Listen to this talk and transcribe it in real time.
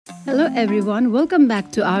Hello everyone, welcome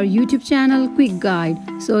back to our YouTube channel Quick Guide.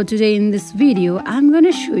 So today in this video I'm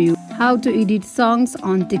gonna show you how to edit songs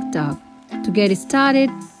on TikTok. To get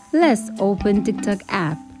started, let's open TikTok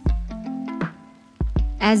app.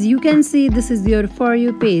 As you can see, this is your For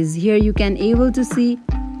You page. Here you can able to see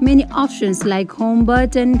many options like home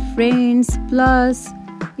button, friends, plus,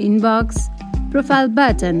 inbox, profile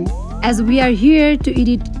button. As we are here to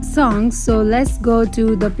edit songs, so let's go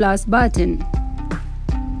to the plus button.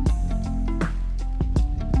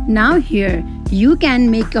 Now here you can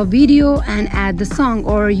make a video and add the song,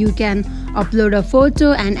 or you can upload a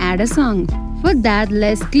photo and add a song. For that,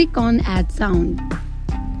 let's click on add sound.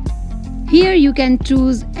 Here you can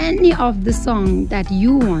choose any of the song that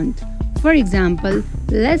you want. For example,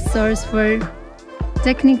 let's search for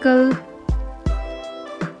technical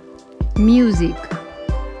music.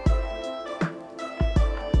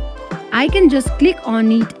 I can just click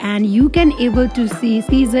on it and you can able to see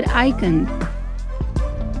Caesar icon.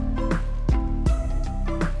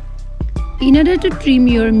 In order to trim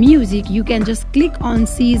your music, you can just click on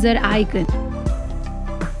Caesar icon.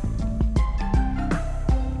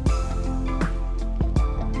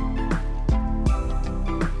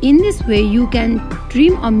 In this way, you can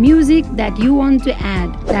trim a music that you want to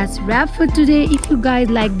add. That's wrap for today. If you guys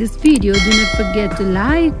like this video, do not forget to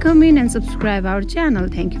like, comment and subscribe our channel.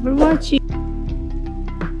 Thank you for watching.